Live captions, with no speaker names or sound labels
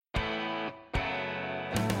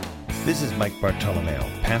This is Mike Bartolomeo,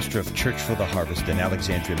 pastor of Church for the Harvest in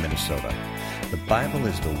Alexandria, Minnesota. The Bible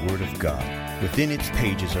is the Word of God. Within its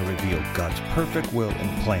pages are revealed God's perfect will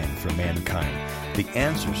and plan for mankind, the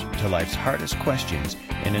answers to life's hardest questions,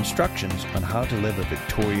 and instructions on how to live a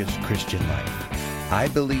victorious Christian life. I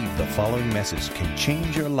believe the following message can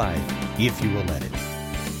change your life if you will let it.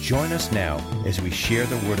 Join us now as we share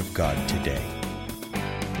the Word of God today.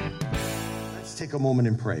 Let's take a moment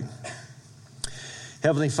and pray.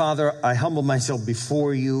 Heavenly Father, I humble myself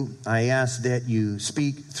before you. I ask that you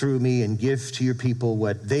speak through me and give to your people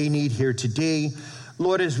what they need here today.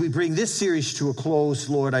 Lord, as we bring this series to a close,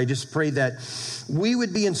 Lord, I just pray that we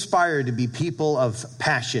would be inspired to be people of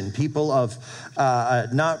passion, people of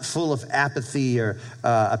not full of apathy or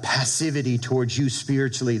a passivity towards you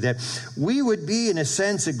spiritually, that we would be, in a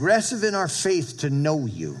sense, aggressive in our faith to know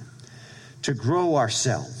you, to grow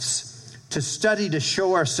ourselves, to study, to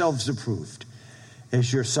show ourselves approved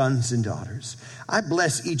as your sons and daughters. I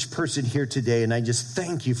bless each person here today, and I just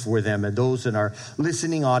thank you for them and those in our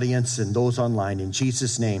listening audience and those online. In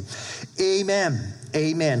Jesus' name, amen.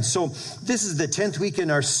 Amen. So this is the 10th week in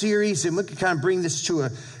our series, and we can kind of bring this to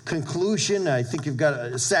a conclusion. I think you've got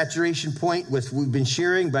a saturation point with what we've been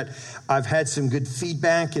sharing, but I've had some good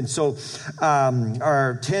feedback. And so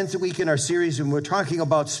our 10th week in our series, and we're talking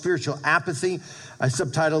about spiritual apathy. I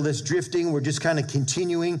subtitled this Drifting. We're just kind of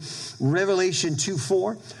continuing. Revelation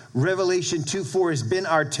 2:4. Revelation 2:4 has been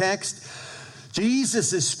our text.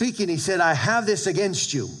 Jesus is speaking. He said, I have this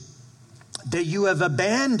against you, that you have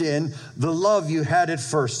abandoned the love you had at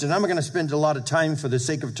first. And I'm going to spend a lot of time for the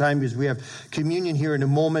sake of time because we have communion here in a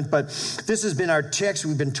moment. But this has been our text.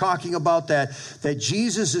 We've been talking about that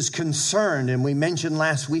Jesus is concerned. And we mentioned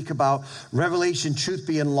last week about Revelation truth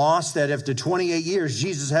being lost, that after 28 years,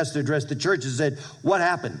 Jesus has to address the church and said, what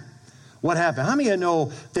happened? What happened? How many of you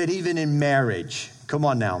know that even in marriage, come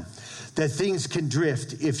on now, that things can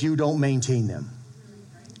drift if you don't maintain them?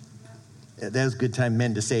 That's a good time,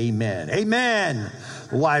 men, to say amen. Amen.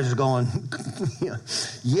 The wives are going,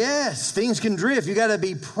 yes, things can drift. You got to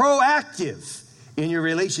be proactive in your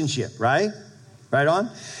relationship, right? Right on?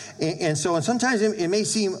 And sometimes it may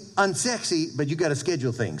seem unsexy, but you got to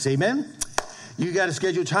schedule things. Amen? You got to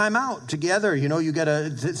schedule time out together. You know, you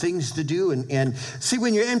got things to do. And see,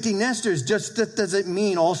 when you're empty nesters, just that doesn't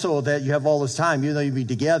mean also that you have all this time. Even though you be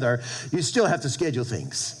together, you still have to schedule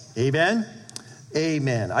things. Amen?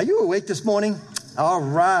 Amen. Are you awake this morning? All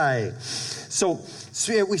right. So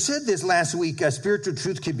we said this last week, spiritual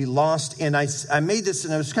truth can be lost. And I made this,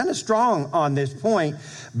 and I was kind of strong on this point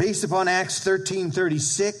based upon Acts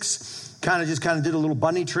 13:36. Kind of did a little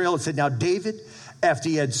bunny trail. It said, now David, after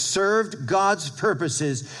he had served God's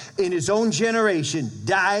purposes in his own generation,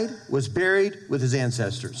 died, was buried with his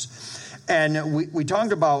ancestors. And we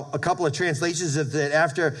talked about a couple of translations of that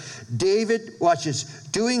after David, watch this,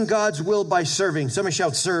 doing God's will by serving. Somebody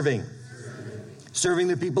shout serving. Serving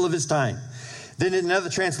the people of his time. Then another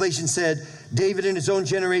translation said, David in his own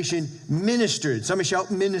generation ministered. Somebody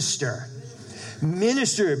shout minister.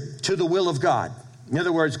 Ministered to the will of God. In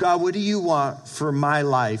other words, God, what do you want for my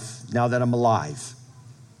life now that I'm alive?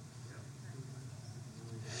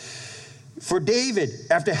 For David,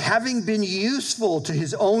 after having been useful to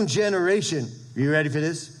his own generation, are you ready for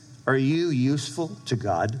this? Are you useful to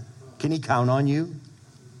God? Can he count on you?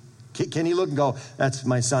 Can he look and go, that's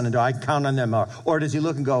my son and daughter, I can count on them? Or does he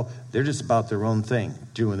look and go, they're just about their own thing,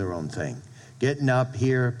 doing their own thing, getting up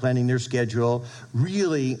here, planning their schedule.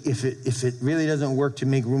 Really, if it really doesn't work to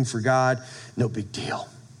make room for God, no big deal.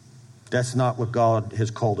 That's not what God has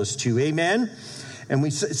called us to. Amen? And we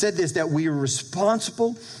said this, that we are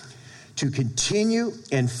responsible to continue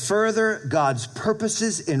and further God's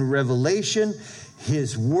purposes in revelation,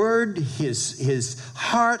 his word, his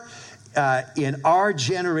heart in our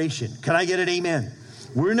generation. Can I get an amen?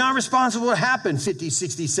 We're not responsible for what happened 50,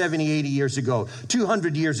 60, 70, 80 years ago,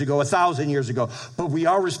 200 years ago, 1,000 years ago, but we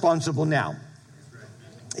are responsible now.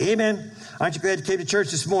 Amen. Aren't you glad you came to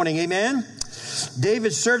church this morning? Amen.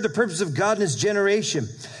 David served the purpose of God in his generation.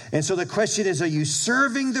 And so the question is, are you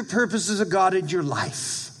serving the purposes of God in your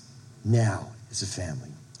life now as a family,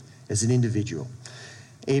 as an individual?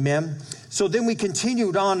 Amen. So then we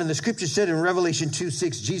continued on, and the scripture said in Revelation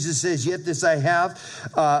 2:6, Jesus says, yet this I have,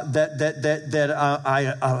 that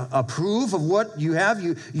I approve of what you have.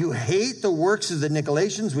 You hate the works of the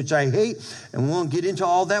Nicolaitans, which I hate, and we won't get into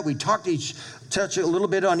all that. We touch a little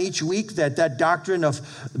bit on each week that doctrine of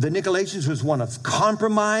the Nicolaitans was one of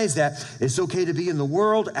compromise, that it's okay to be in the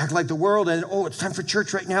world, act like the world, and it's time for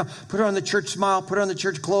church right now. Put on the church smile, put on the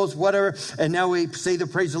church clothes, whatever, and now we say the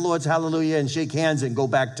praise the Lord's hallelujah and shake hands and go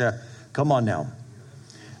back to, come on now.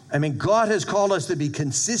 I mean, God has called us to be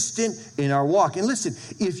consistent in our walk. And listen,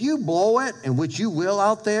 if you blow it, and which you will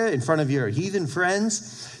out there in front of your heathen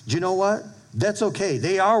friends, do you know what? That's okay.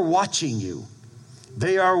 They are watching you.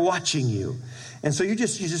 They are watching you. And so you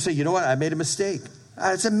just say, you know what? I made a mistake.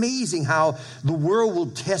 It's amazing how the world will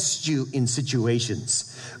test you in situations.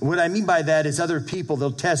 What I mean by that is other people,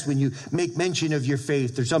 they'll test when you make mention of your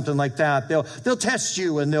faith or something like that. They'll test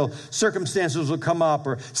you, and circumstances will come up,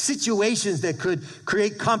 or situations that could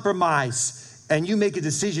create compromise. And you make a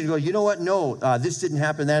decision to go, you know what? No, this didn't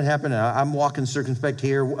happen, that happened. I'm walking circumspect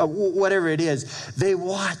here, whatever it is. They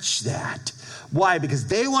watch that. Why? Because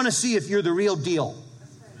they want to see if you're the real deal.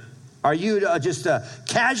 Are you just a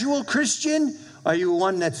casual Christian? Are you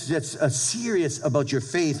one that's serious about your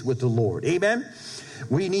faith with the Lord? Amen?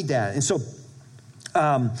 We need that. And so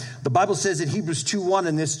the Bible says in Hebrews 2:1,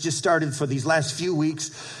 and this just started for these last few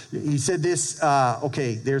weeks. He said this,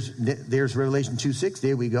 there's Revelation 2:6.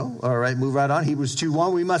 There we go. All right, move right on. Hebrews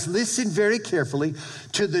 2:1. We must listen very carefully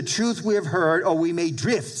to the truth we have heard, or we may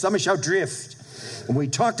drift. Somebody shall drift. And we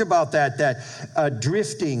talked about that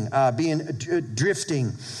drifting from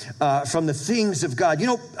the things of God. You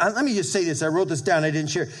know, let me just say this. I wrote this down. I didn't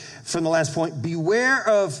share from the last point. Beware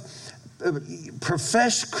of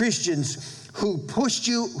professed Christians who push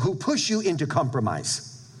you into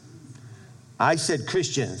compromise. I said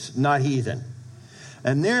Christians, not heathen.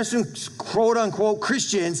 And there's some quote unquote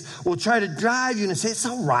Christians will try to drive you and say, it's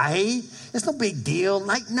all right. It's no big deal.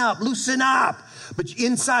 Lighten up, loosen up. But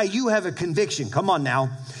inside you have a conviction. Come on now.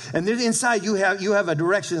 And then inside you have a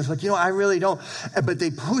direction. It's like, I really don't. But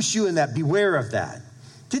they push you in that. Beware of that.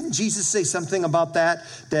 Didn't Jesus say something about that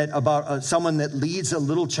about someone that leads a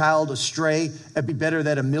little child astray? It'd be better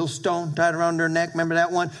that a millstone tied around their neck. Remember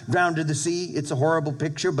that one? Drowned in the sea. It's a horrible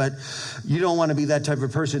picture, but you don't want to be that type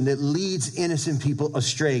of person that leads innocent people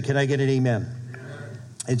astray. Can I get an amen?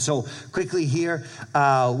 And so quickly here,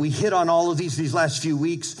 we hit on all of these last few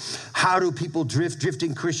weeks. How do people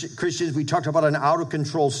drifting Christians? We talked about an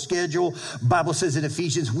out-of-control schedule. Bible says in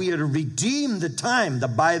Ephesians, we are to redeem the time, to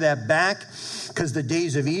buy that back, because the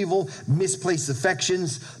days of evil, misplaced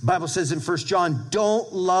affections. Bible says in 1 John,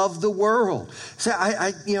 don't love the world. So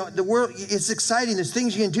the world, it's exciting. There's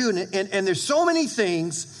things you can do, and there's so many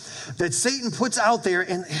things that Satan puts out there,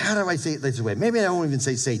 and how do I say it this way? Maybe I won't even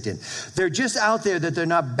say Satan. They're just out there that they're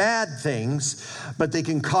not bad things, but they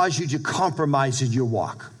can cause you to compromise in your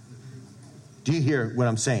walk. Do you hear what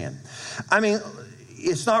I'm saying? I mean,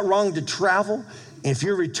 it's not wrong to travel. If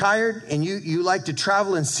you're retired and you like to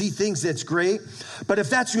travel and see things, that's great. But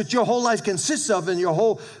if that's what your whole life consists of and your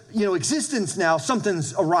whole existence now,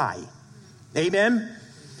 something's awry. Amen?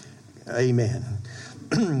 Amen.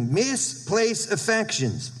 Misplaced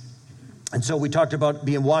affections. And so we talked about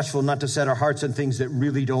being watchful not to set our hearts on things that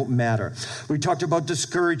really don't matter. We talked about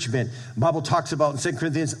discouragement. The Bible talks about in 2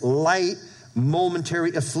 Corinthians, light,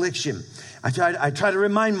 momentary affliction. I try to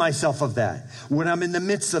remind myself of that when I'm in the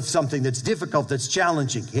midst of something that's difficult, that's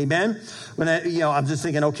challenging. Amen? When I'm just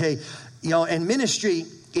thinking, okay, in ministry,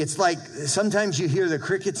 it's like sometimes you hear the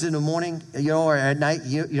crickets in the morning, or at night,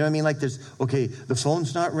 you know what I mean? Like the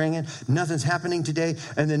phone's not ringing, nothing's happening today.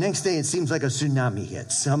 And the next day it seems like a tsunami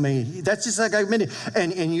hits. I mean, that's just like a minute.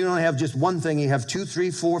 And you don't have just one thing, you have 2, 3,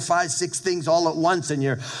 4, 5, 6 things all at once. And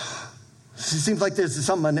it seems like there's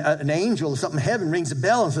an angel or something in heaven rings a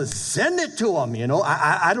bell and says, send it to them,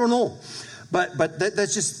 I don't know. But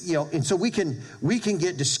that's just, and so we can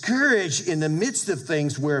get discouraged in the midst of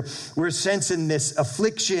things where we're sensing this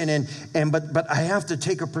affliction but I have to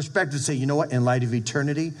take a perspective and say, you know what, in light of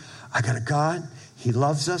eternity, I got a God, He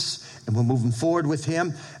loves us, and we're moving forward with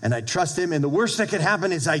Him, and I trust Him, and the worst that could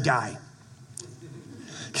happen is I die.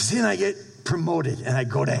 Because then I get promoted and I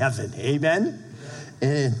go to heaven. Amen?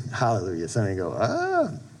 And hallelujah. Somebody go,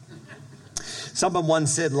 Someone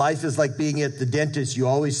once said, life is like being at the dentist. You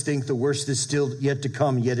always think the worst is still yet to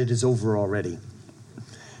come, yet it is over already.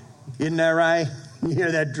 Isn't that right? You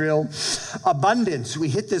hear that drill? Abundance. We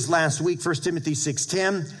hit this last week, 1 Timothy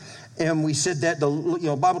 6:10. And we said that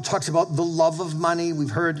the Bible talks about the love of money. We've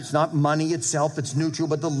heard it's not money itself, it's neutral,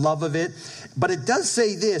 but the love of it. But it does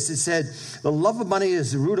say this. It said, the love of money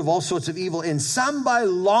is the root of all sorts of evil, and some by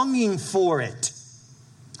longing for it.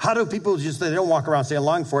 How do people they don't walk around saying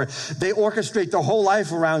long for it? They orchestrate their whole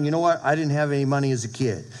life around, you know what? I didn't have any money as a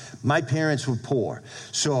kid. My parents were poor.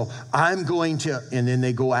 So I'm going to, and then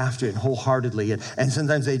they go after it wholeheartedly. And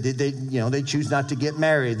sometimes they choose not to get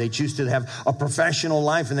married. They choose to have a professional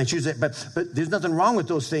life, and they choose it. But there's nothing wrong with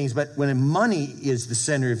those things. But when money is the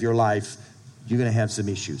center of your life, you're going to have some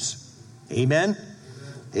issues. Amen?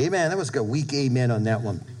 Amen. That was a weak amen on that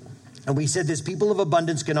one. And we said this people of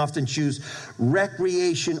abundance can often choose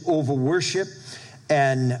recreation over worship.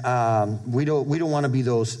 And we don't want to be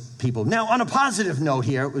those people. Now, on a positive note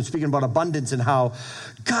here, we're speaking about abundance and how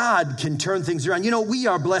God can turn things around. You know, we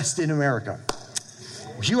are blessed in America.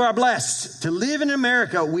 You are blessed. To live in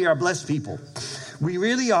America, we are blessed people. We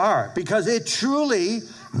really are, because it truly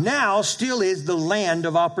now still is the land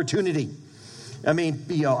of opportunity. I mean,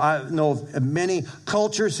 you know, I know of many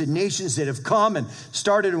cultures and nations that have come and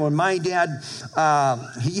started. When my dad,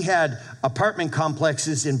 he had apartment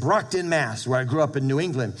complexes in Brockton, Mass., where I grew up in New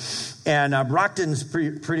England. And Brockton's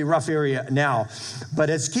pretty rough area now. But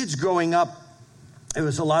as kids growing up, it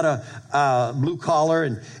was a lot of blue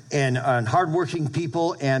collar and hardworking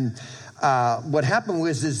people. And what happened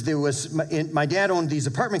was there was my dad owned these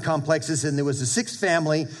apartment complexes, and there was a 6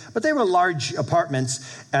 family, but they were large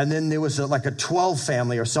apartments. And then there was like a 12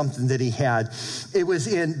 family or something that he had. It was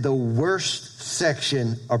in the worst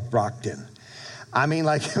section of Brockton. I mean,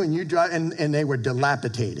 like when you drive, and they were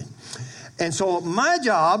dilapidated. And so my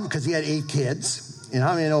job, because he had 8 kids, you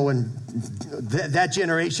know, when that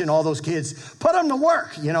generation, all those kids, put them to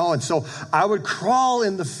work, you know. And so I would crawl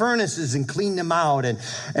in the furnaces and clean them out.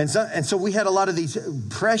 And so we had a lot of these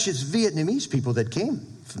precious Vietnamese people that came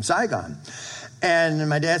from Saigon. And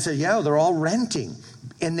my dad said, yeah, they're all renting.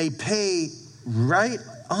 And they pay right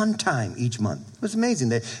on time each month. It was amazing.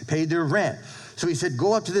 They paid their rent. So he said,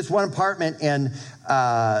 go up to this one apartment, and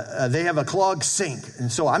they have a clogged sink. And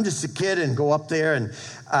so I'm just a kid and go up there, and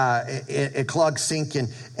a clogged sink.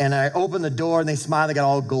 And I open the door, and they smile. They got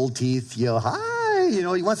all gold teeth. You know, hi, you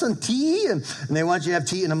know, you want some tea? And they want you to have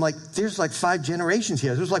tea. And I'm like, there's like 5 generations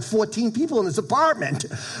here. There's like 14 people in this apartment.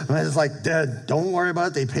 And I was like, Dad, don't worry about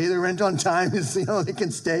it. They pay their rent on time. You know, they can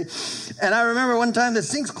stay. And I remember one time the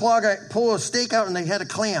sink's clogged. I pulled a steak out, and they had a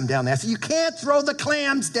clam down there. I said, you can't throw the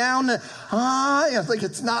clams down. Like,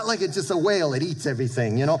 it's not like it's just a whale. It eats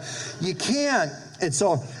everything, you know. You can't. But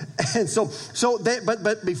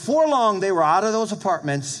before long, they were out of those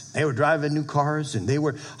apartments. They were driving new cars, and they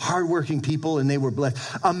were hardworking people, and they were blessed.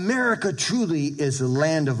 America truly is a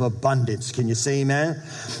land of abundance. Can you say amen?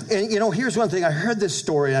 And, you know, here's one thing. I heard this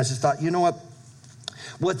story, and I just thought, you know what?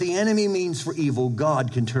 What the enemy means for evil,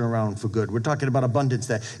 God can turn around for good. We're talking about abundance.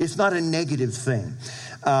 That it's not a negative thing.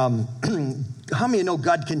 How many of you know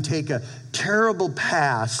God can take a terrible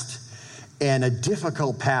past and a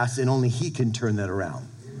difficult past, and only He can turn that around?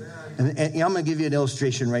 And I'm going to give you an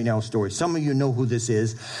illustration right now, a story. Some of you know who this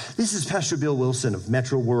is. This is Pastor Bill Wilson of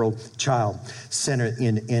Metro World Child Center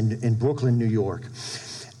in Brooklyn, New York.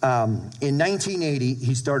 In 1980,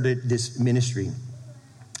 he started this ministry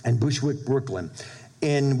in Bushwick, Brooklyn,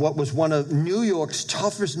 in what was one of New York's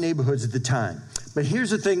toughest neighborhoods at the time. But here's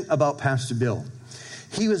the thing about Pastor Bill.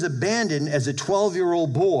 He was abandoned as a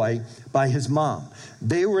 12-year-old boy by his mom.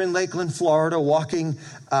 They were in Lakeland, Florida, walking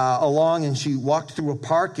along, and she walked through a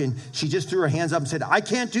park, and she just threw her hands up and said, I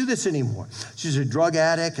can't do this anymore. She's a drug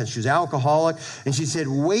addict, and she's alcoholic, and she said,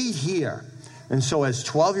 wait here. And so as a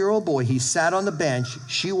 12-year-old boy, he sat on the bench.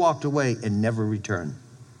 She walked away and never returned.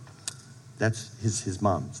 That's his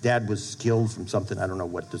mom. His dad was killed from something. I don't know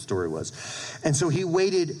what the story was. And so he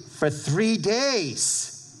waited for 3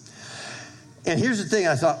 days. And here's the thing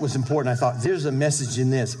I thought was important. I thought, there's a message in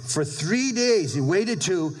this. For 3 days, he waited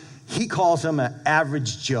he calls him an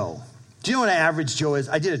average Joe. Do you know what an average Joe is?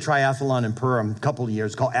 I did a triathlon in Perham a couple of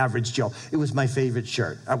years called Average Joe. It was my favorite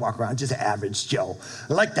shirt. I walk around just average Joe.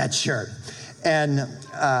 I like that shirt. And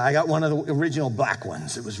I got one of the original black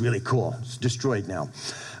ones. It was really cool. It's destroyed now.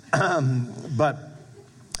 But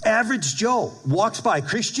average Joe walks by,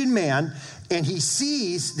 Christian man, and he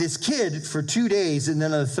sees this kid for 2 days, and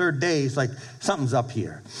then on the 3rd day, he's like, something's up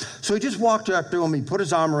here. So he just walked up to him, he put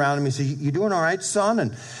his arm around him, he said, you doing all right, son?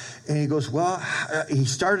 And he goes, well, he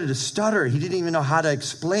started to stutter. He didn't even know how to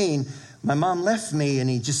explain, my mom left me, and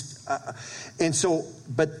he just,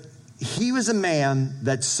 but he was a man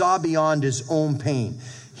that saw beyond his own pain.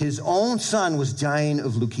 His own son was dying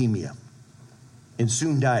of leukemia and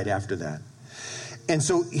soon died after that. And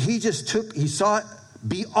so he saw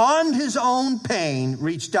beyond his own pain,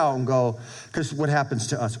 reached out and go, because what happens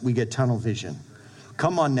to us? We get tunnel vision.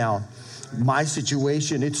 Come on now. My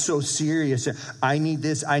situation, it's so serious. I need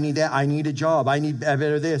this, I need that, I need a job, I need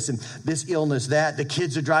better this, and this illness, that. The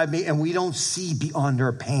kids are driving me, and we don't see beyond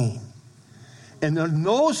our pain. And in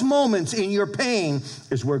those moments in your pain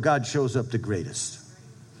is where God shows up the greatest.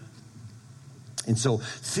 And so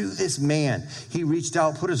through this man, he reached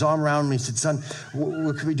out, put his arm around me, he said, son,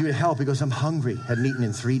 what can we do to help? He goes, I'm hungry. Hadn't eaten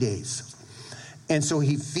in 3 days. And so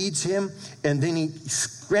he feeds him, and then he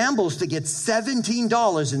scrambles to get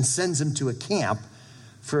 $17 and sends him to a camp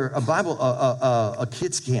for a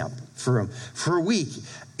kids camp for him. For a week,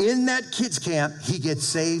 in that kids camp, he gets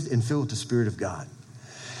saved and filled with the Spirit of God.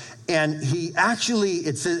 And he actually,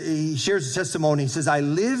 he shares a testimony. He says, I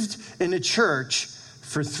lived in a church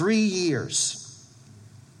for 3 years.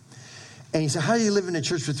 And he said, how do you live in a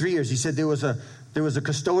church for 3 years? He said, there was a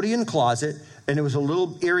custodian closet, and there was a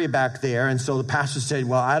little area back there. And so the pastor said,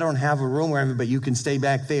 well, I don't have a room where, but you can stay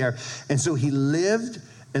back there. And so he lived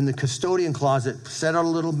in the custodian closet, set out a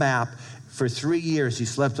little map. For 3 years, he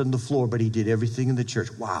slept on the floor, but he did everything in the church.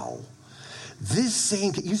 Wow. This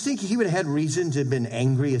same, you think he would have had reason to have been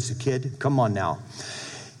angry as a kid? Come on now.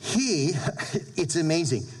 It's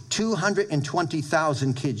amazing.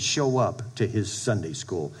 220,000 kids show up to his Sunday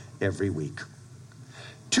school every week.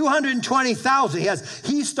 220,000.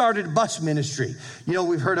 He started bus ministry. You know,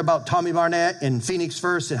 we've heard about Tommy Barnett and Phoenix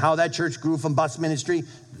First and how that church grew from bus ministry.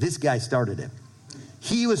 This guy started it.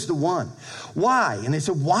 He was the one. Why? And they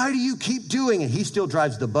said, why do you keep doing it? He still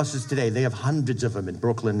drives the buses today. They have hundreds of them in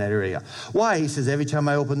Brooklyn, that area. Why? He says, every time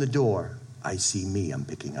I open the door, I see me I'm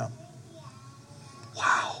picking up.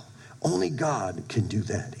 Wow. Only God can do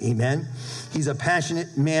that. Amen. He's a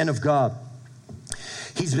passionate man of God.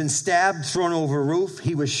 He's been stabbed, thrown over a roof.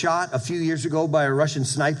 He was shot a few years ago by a Russian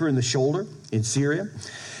sniper in the shoulder in Syria.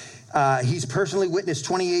 He's personally witnessed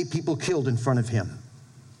 28 people killed in front of him.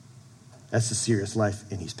 That's a serious life,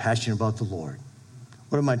 and he's passionate about the Lord.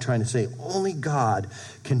 What am I trying to say? Only God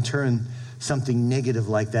can turn something negative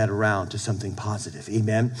like that around to something positive.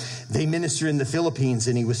 Amen. They minister in the Philippines,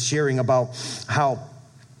 and he was sharing about how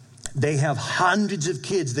they have hundreds of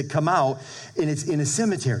kids that come out, and it's in a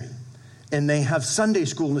cemetery. And they have Sunday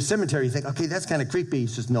school in the cemetery. You think, okay, that's kind of creepy. He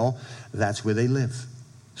says, no, that's where they live.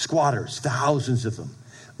 Squatters, thousands of them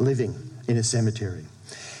living in a cemetery.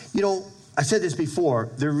 You know, I said this before,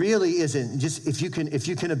 there really isn't, just if you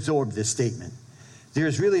can absorb this statement,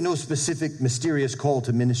 there's really no specific mysterious call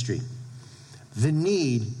to ministry. The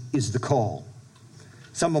need is the call.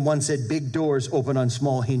 Someone once said, big doors open on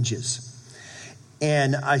small hinges.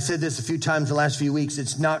 And I said this a few times the last few weeks,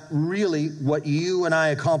 it's not really what you and I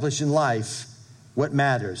accomplish in life what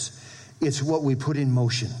matters. It's what we put in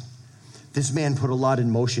motion. This man put a lot in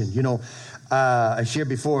motion. You know, I shared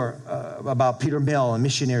before about Peter Mill, a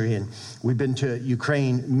missionary, and we've been to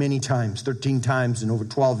Ukraine many times, 13 times in over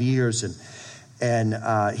 12 years, and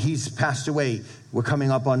he's passed away. We're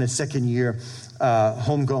coming up on his second year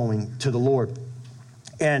homegoing to the Lord.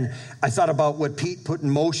 And I thought about what Pete put in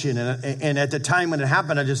motion, and at the time when it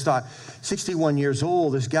happened, I just thought, 61 years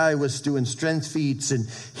old, this guy was doing strength feats, and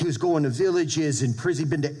he was going to villages and prison.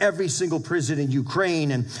 He'd been to every single prison in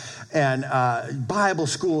Ukraine, and Bible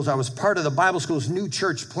schools. I was part of the Bible schools, new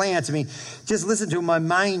church plants. I mean, just listen to him, my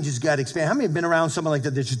mind just got expanded. How many have been around someone like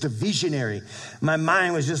that that's just a visionary? My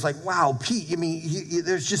mind was just like, wow, Pete, I mean,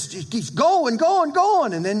 there's just, he keeps going,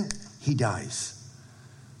 and then he dies.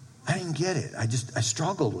 I didn't get it. I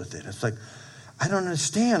struggled with it. It's like, I don't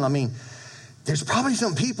understand. I mean, there's probably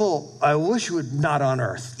some people I wish were not on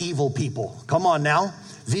earth. Evil people. Come on now.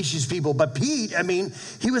 Vicious people. But Pete, I mean,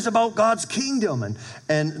 he was about God's kingdom.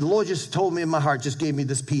 And the Lord just told me in my heart, just gave me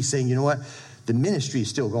this peace saying, you know what? The ministry is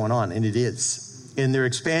still going on, and it is. And they're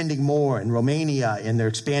expanding more in Romania, and they're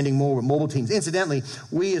expanding more with mobile teams. Incidentally,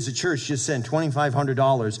 we as a church just sent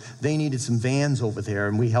 $2,500. They needed some vans over there,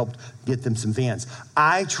 and we helped get them some vans.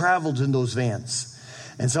 I traveled in those vans,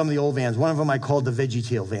 and some of the old vans. One of them I called the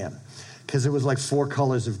VeggieTale van, because it was like 4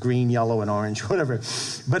 colors of green, yellow, and orange, whatever.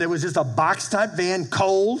 But it was just a box-type van,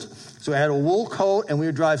 cold. So I had a wool coat, and we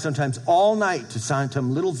would drive sometimes all night to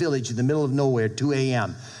some little village in the middle of nowhere, 2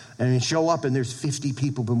 a.m. And we'd show up, and there's 50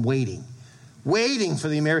 people been waiting for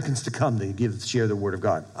the Americans to come to share the word of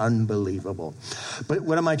God. Unbelievable. But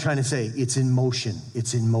what am I trying to say? It's in motion.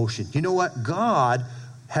 It's in motion. You know what? God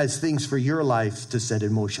has things for your life to set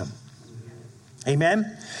in motion.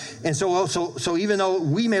 Amen? And so even though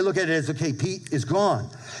we may look at it as, okay, Pete is gone.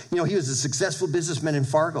 You know, he was a successful businessman in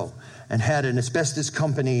Fargo and had an asbestos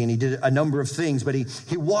company, and he did a number of things, but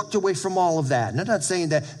he walked away from all of that. And I'm not saying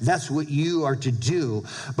that that's what you are to do,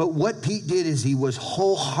 but what Pete did is he was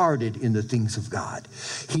wholehearted in the things of God.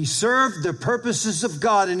 He served the purposes of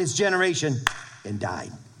God in his generation and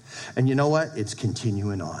died. And you know what? It's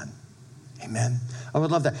continuing on. Amen. I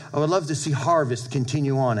would love that. I would love to see harvest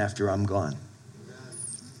continue on after I'm gone.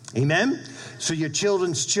 Amen? So your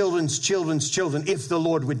children's children, if the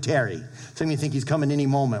Lord would tarry. Some of you think he's coming any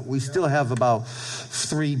moment. We still have about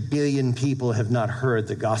 3 billion people have not heard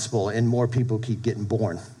the gospel, and more people keep getting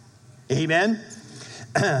born. Amen?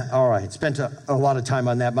 All right, spent a lot of time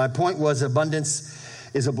on that. My point was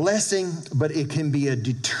abundance is a blessing, but it can be a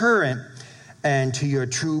deterrent and to your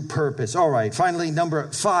true purpose. All right, finally,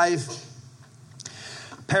 number 5.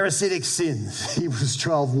 Parasitic sins, Hebrews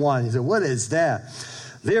 12:1. He said, what is that?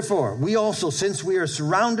 Therefore, we also, since we are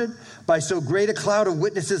surrounded by so great a cloud of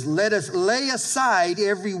witnesses, let us lay aside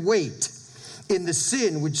every weight in the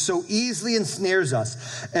sin which so easily ensnares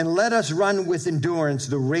us, and let us run with endurance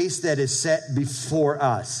the race that is set before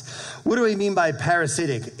us. What do we mean by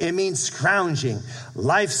parasitic? It means scrounging,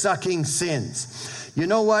 life-sucking sins. You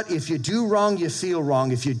know what? If you do wrong, you feel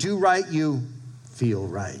wrong. If you do right, you feel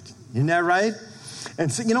right. Isn't that right?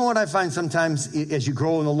 And so, you know what I find sometimes as you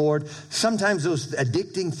grow in the Lord, sometimes those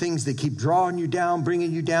addicting things that keep drawing you down,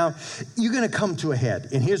 bringing you down, you're going to come to a head.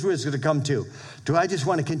 And here's where it's going to come to. Do I just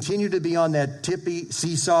want to continue to be on that tippy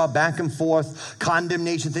seesaw, back and forth,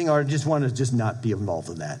 condemnation thing, or just want to just not be involved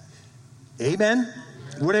in that? Amen?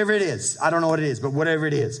 Whatever it is. I don't know what it is, but whatever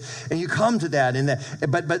it is. And you come to that.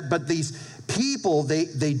 But these people,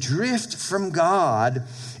 they drift from God.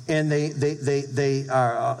 And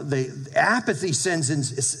apathy sets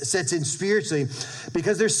in spiritually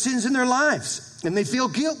because there's sins in their lives. And they feel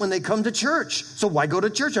guilt when they come to church. So why go to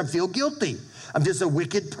church? I feel guilty. I'm just a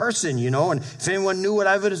wicked person, you know. And if anyone knew what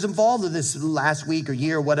I was involved in this last week or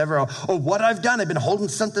year or whatever, or what I've done, I've been holding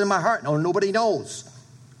something in my heart. No, nobody knows.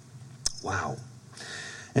 Wow.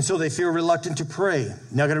 And so they feel reluctant to pray.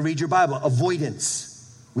 Now I got to read your Bible.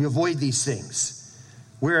 Avoidance. We avoid these things.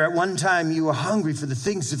 Where at one time you were hungry for the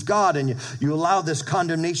things of God and you allow this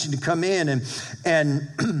condemnation to come in and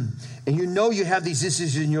you know you have these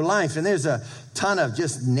issues in your life. And there's a ton of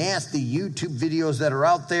just nasty YouTube videos that are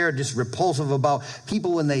out there, just repulsive about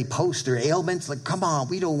people when they post their ailments. Like, come on,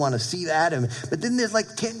 we don't want to see that. But then there's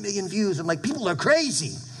like 10 million views. I'm like, people are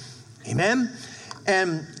crazy. Amen?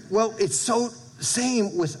 And, well, it's so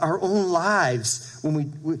same with our own lives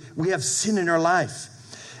when we have sin in our life.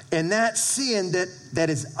 And that sin that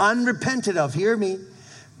is unrepented of, hear me,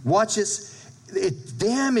 watch this, it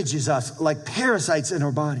damages us like parasites in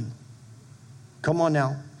our body. Come on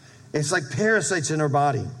now. It's like parasites in our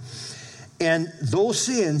body. And those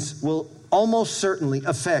sins will almost certainly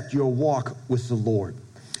affect your walk with the Lord.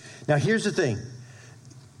 Now, here's the thing.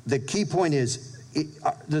 The key point is,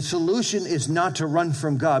 the solution is not to run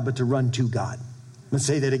from God, but to run to God. Let's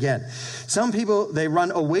say that again. Some people, they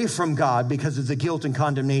run away from God because of the guilt and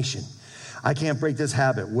condemnation. I can't break this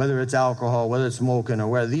habit, whether it's alcohol, whether it's smoking, or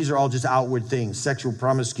whether these are all just outward things, sexual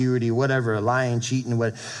promiscuity, whatever, lying, cheating,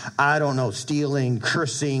 what I don't know, stealing,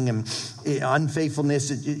 cursing, and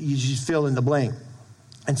unfaithfulness. You just fill in the blank.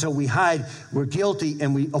 And so we hide, we're guilty,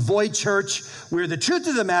 and we avoid church, where the truth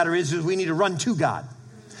of the matter is we need to run to God.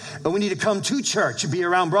 And we need to come to church and be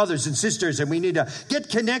around brothers and sisters, and we need to get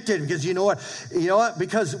connected because you know what?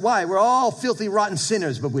 Because why? We're all filthy, rotten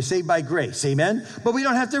sinners, but we're saved by grace. Amen? But we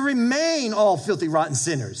don't have to remain all filthy, rotten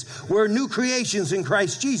sinners. We're new creations in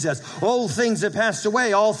Christ Jesus. Old things have passed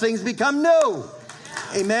away. All things become new.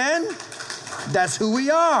 Amen? That's who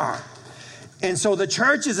we are. And so the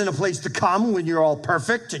church isn't a place to come when you're all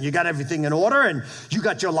perfect and you got everything in order and you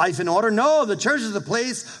got your life in order. No, the church is a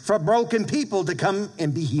place for broken people to come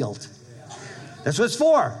and be healed. That's what it's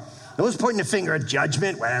for. No one's pointing a finger at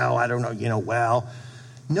judgment. Well, I don't know, well.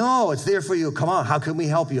 No, it's there for you. Come on, how can we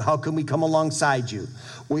help you? How can we come alongside you?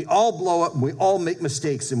 We all blow up. We all make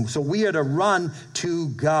mistakes. And so we are to run to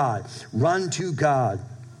God. Run to God.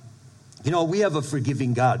 You know, we have a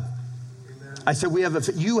forgiving God. I said,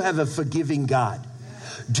 you have a forgiving God.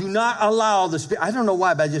 Do not allow the spirit. I don't know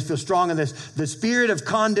why, but I just feel strong in this. The spirit of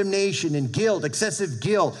condemnation and guilt, excessive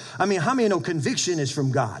guilt. I mean, how many know conviction is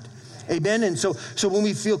from God? Amen. And so when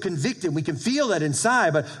we feel convicted, we can feel that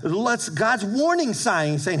inside, but God's warning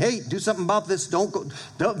sign saying, hey, do something about this. Don't.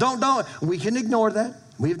 We can ignore that.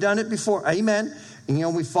 We've done it before. Amen.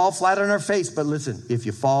 And we fall flat on our face, but listen, if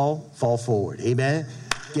you fall forward. Amen.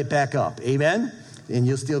 Get back up. Amen. And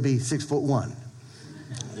you'll still be 6'1".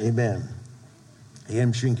 Amen. I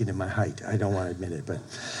am shrinking in my height. I don't want to admit it, but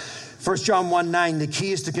 1 John 1:9, the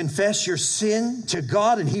key is to confess your sin to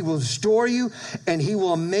God and he will restore you and he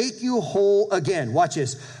will make you whole again. Watch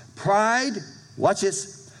this. Pride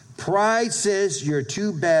says you're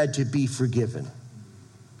too bad to be forgiven.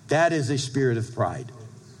 That is a spirit of pride.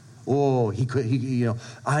 Oh,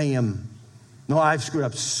 I've screwed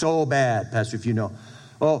up so bad, Pastor, if you know.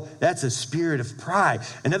 Oh, that's a spirit of pride.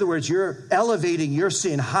 In other words, you're elevating your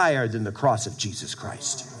sin higher than the cross of Jesus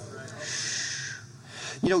Christ.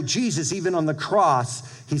 You know, Jesus, even on the cross,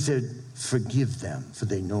 he said, forgive them, for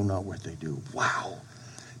they know not what they do. Wow.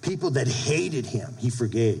 People that hated him, he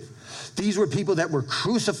forgave. These were people that were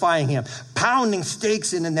crucifying him, pounding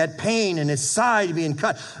stakes in that pain and his side being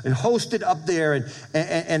cut and hosted up there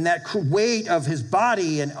and that weight of his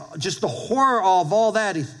body and just the horror of all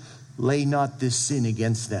that. lay not this sin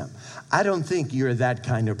against them. I don't think you're that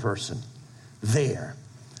kind of person. There.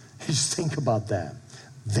 Just think about that.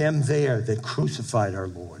 Them there that crucified our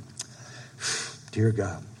Lord. Dear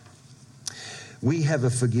God. We have a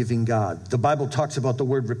forgiving God. The Bible talks about the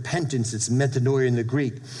word repentance. It's metanoia in the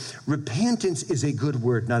Greek. Repentance is a good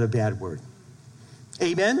word, not a bad word.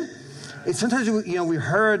 Amen? And sometimes, we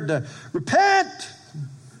heard the repent.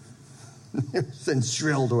 And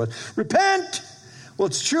shrilled or repent. Well,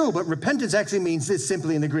 it's true, but repentance actually means this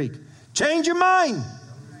simply in the Greek. Change your mind.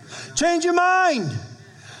 Change your mind.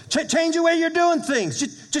 Change the way you're doing things.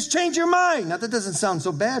 Just change your mind. Now, that doesn't sound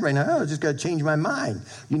so bad right now. I just got to change my mind.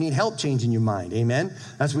 You need help changing your mind. Amen?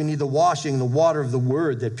 That's why we need the washing, the water of the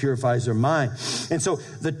word that purifies our mind. And so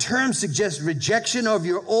the term suggests rejection of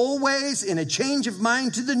your old ways and a change of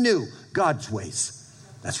mind to the new, God's ways.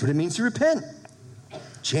 That's what it means to repent.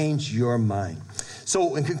 Change your mind.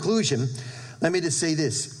 So in conclusion, let me just say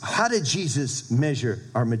this. How did Jesus measure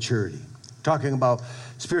our maturity? Talking about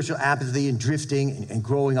spiritual apathy and drifting and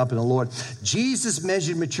growing up in the Lord. Jesus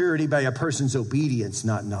measured maturity by a person's obedience,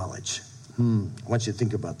 not knowledge. I want you to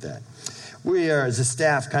think about that. We are, as a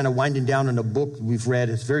staff, kind of winding down on a book we've read.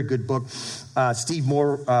 It's a very good book. Steve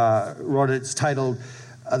Moore wrote it. It's titled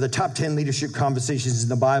The Top 10 Leadership Conversations in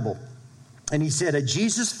the Bible. And he said, a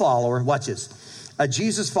Jesus follower, watch this, a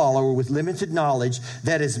Jesus follower with limited knowledge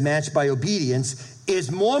that is matched by obedience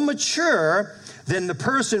is more mature than the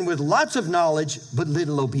person with lots of knowledge but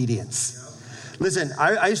little obedience. Listen,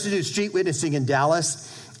 I used to do street witnessing in Dallas.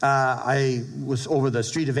 I was over the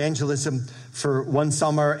street evangelism for one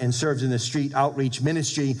summer and served in the street outreach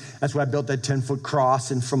ministry. That's where I built that 10-foot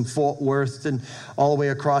cross, and from Fort Worth and all the way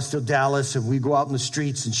across to Dallas. And we go out in the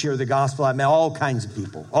streets and share the gospel. I met all kinds of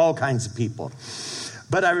people.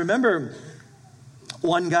 But I remember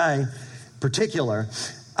one guy in particular,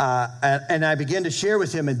 and I began to share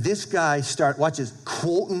with him, and this guy watch this,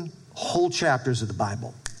 quoting whole chapters of the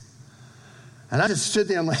Bible. And I just stood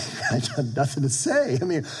there, I'm like, I got nothing to say. I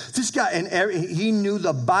mean, this guy, and he knew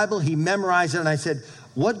the Bible, he memorized it, and I said,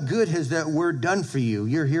 what good has that word done for you?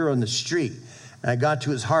 You're here on the street. And I got to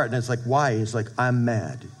his heart, and it's like, why? He's like, I'm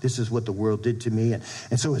mad. This is what the world did to me. And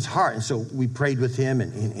so his heart, and so we prayed with him,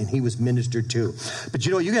 and he was ministered to. But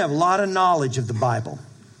you can have a lot of knowledge of the Bible.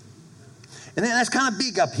 And then that's kind of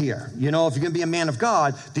big up here. If you're going to be a man of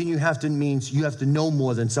God, then you have to know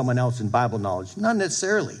more than someone else in Bible knowledge. Not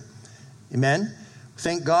necessarily. Amen?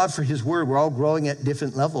 Thank God for his word. We're all growing at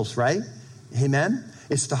different levels, right? Amen?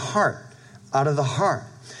 It's the heart, out of the heart.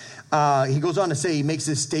 He goes on to say, he makes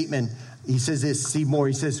this statement. He says this, Steve Moore,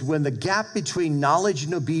 he says, when the gap between knowledge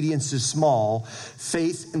and obedience is small,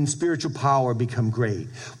 faith and spiritual power become great.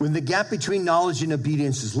 When the gap between knowledge and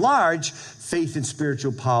obedience is large, faith and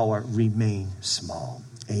spiritual power remain small.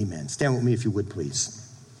 Amen. Stand with me if you would, please.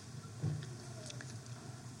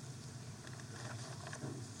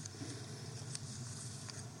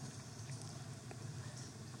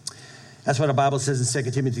 That's what the Bible says in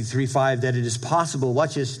 2 Timothy 3:5, that it is possible,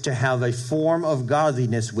 watch this, to have a form of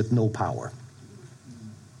godliness with no power.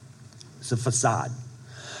 It's a facade.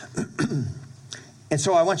 And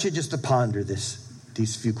so I want you just to ponder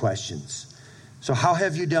these few questions. So how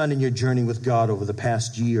have you done in your journey with God over the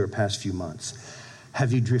past year or past few months?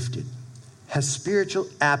 Have you drifted? Has spiritual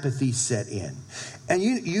apathy set in? And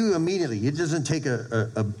you immediately, it doesn't take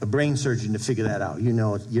a brain surgeon to figure that out. You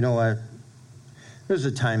know what? There was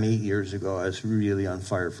a time 8 years ago I was really on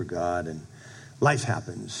fire for God, and life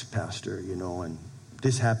happens, Pastor, and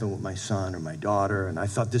this happened with my son or my daughter, and I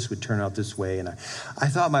thought this would turn out this way, and I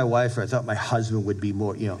thought my wife or I thought my husband would be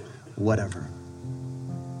more, whatever.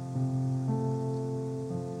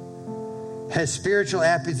 Has spiritual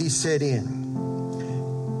apathy set in,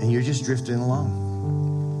 and you're just drifting along?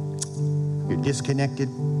 You're disconnected,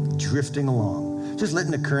 drifting along, just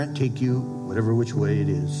letting the current take you whatever which way it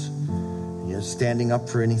is. Standing up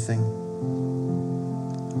for anything,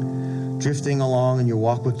 drifting along in your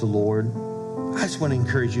walk with the Lord. I just want to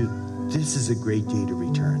encourage you, this is a great day to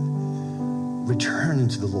return. Return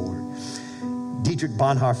to the Lord. Dietrich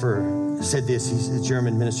Bonhoeffer said this, he's a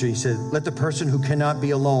German minister. He said, let the person who cannot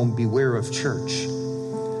be alone beware of church.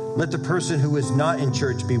 Let the person who is not in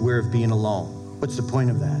church beware of being alone. What's the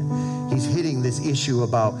point of that? He's hitting this issue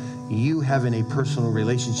about you having a personal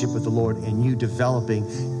relationship with the Lord and you developing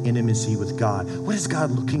intimacy with God. What is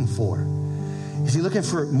God looking for? Is he looking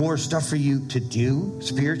for more stuff for you to do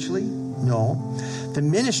spiritually? No. The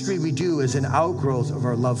ministry we do is an outgrowth of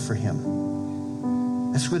our love for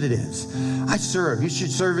him. That's what it is. I serve. You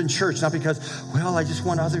should serve in church, not because, I just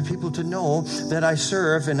want other people to know that I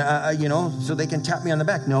serve and, so they can tap me on the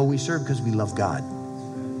back. No, we serve because we love God.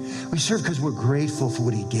 We serve because we're grateful for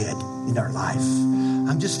what he did in our life.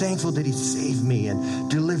 I'm just thankful that he saved me and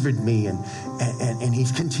delivered me, and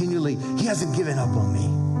he's continually, he hasn't given up on me.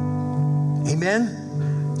 Amen?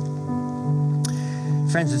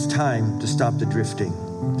 Friends, it's time to stop the drifting,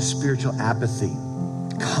 the spiritual apathy.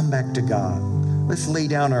 Come back to God. Let's lay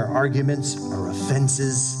down our arguments, our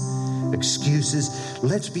offenses, excuses.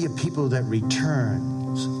 Let's be a people that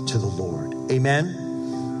returns to the Lord. Amen?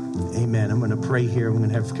 Amen. I'm going to pray here. We're going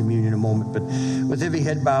to have communion in a moment. But with every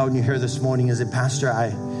head bowed, and you're here this morning as a pastor,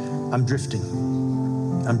 I'm drifting.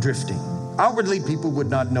 I'm drifting. Outwardly, people would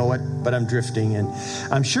not know it, but I'm drifting. And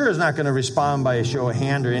I'm sure it's not going to respond by a show of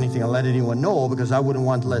hand or anything. I'll let anyone know, because I wouldn't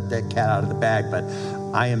want to let that cat out of the bag. But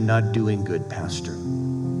I am not doing good, Pastor.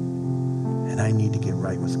 And I need to get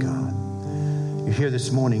right with God. You're here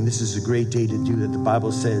this morning. This is a great day to do that. The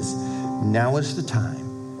Bible says, now is the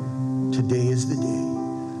time. Today is the day.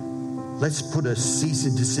 Let's put a cease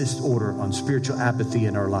and desist order on spiritual apathy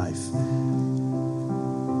in our life.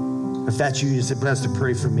 If that's you say, Pastor,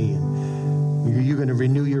 pray for me. And you're going to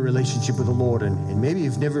renew your relationship with the Lord. And maybe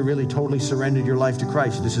you've never really totally surrendered your life to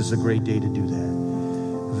Christ. This is a great day to do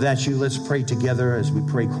that. If that's you, let's pray together as we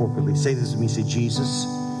pray corporately. Say this with me. Say, Jesus,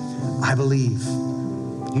 I believe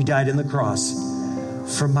you died on the cross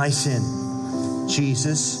for my sin.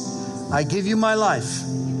 Jesus, I give you my life.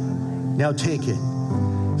 Now take it.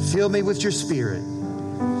 Fill me with your Spirit.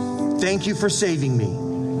 Thank you for saving me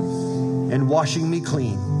and washing me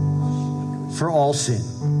clean for all sin.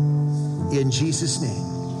 In Jesus'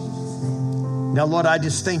 name. Now, Lord, I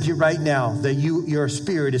just thank you right now that your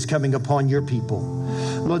Spirit is coming upon your people.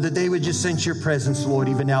 Lord, that they would just sense your presence, Lord,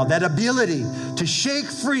 even now. That ability to shake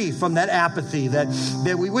free from that apathy, that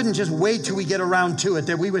we wouldn't just wait till we get around to it,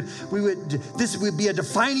 that this would be a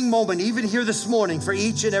defining moment, even here this morning, for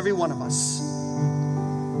each and every one of us.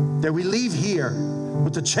 That we leave here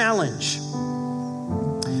with the challenge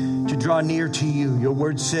to draw near to you. Your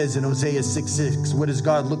word says in Hosea 6:6, what is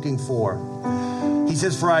God looking for? He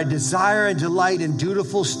says, for I desire and delight in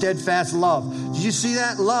dutiful, steadfast love. Did you see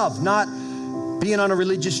that? Love, not being on a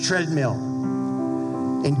religious treadmill.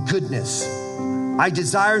 In goodness. I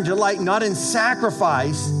desire and delight not in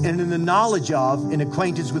sacrifice and in the knowledge of and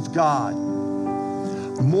acquaintance with God.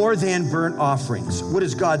 More than burnt offerings. What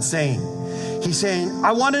is God saying? He's saying,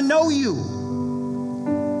 I want to know you.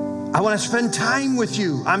 I want to spend time with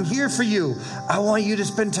you. I'm here for you. I want you to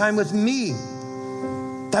spend time with me.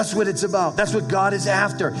 That's what it's about. That's what God is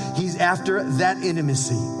after. He's after that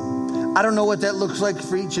intimacy. I don't know what that looks like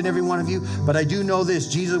for each and every one of you, but I do know this.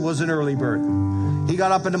 Jesus was an early bird. He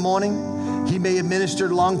got up in the morning. He may have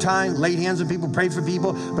ministered a long time, laid hands on people, prayed for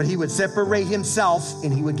people, but he would separate himself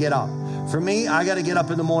and he would get up. For me, I got to get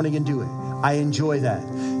up in the morning and do it. I enjoy that.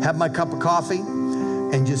 Have my cup of coffee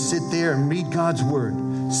and just sit there and read God's word.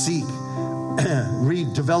 Seek,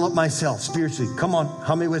 read, develop myself spiritually. Come on,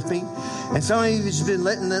 hum it with me. And some of you have just been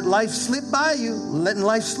letting life slip by you,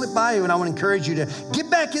 and I want to encourage you to get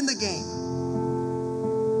back in the game.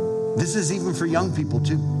 This is even for young people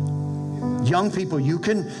too. Young people, you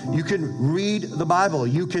can read the Bible.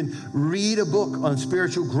 You can read a book on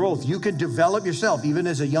spiritual growth. You can develop yourself even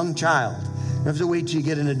as a young child. You don't have to wait till you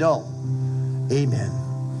get an adult. Amen.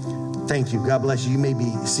 Thank you. God bless you. You may be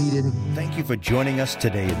seated. Thank you for joining us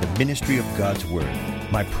today in the ministry of God's Word.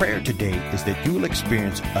 My prayer today is that you will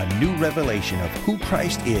experience a new revelation of who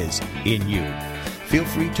Christ is in you. Feel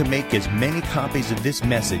free to make as many copies of this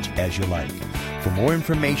message as you like. For more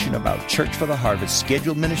information about Church for the Harvest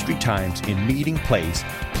scheduled ministry times and meeting place,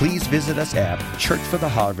 please visit us at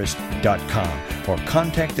churchfortheharvest.com or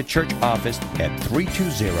contact the church office at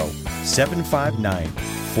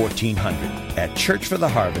 320-759-1400. At Church for the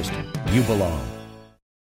Harvest, you belong.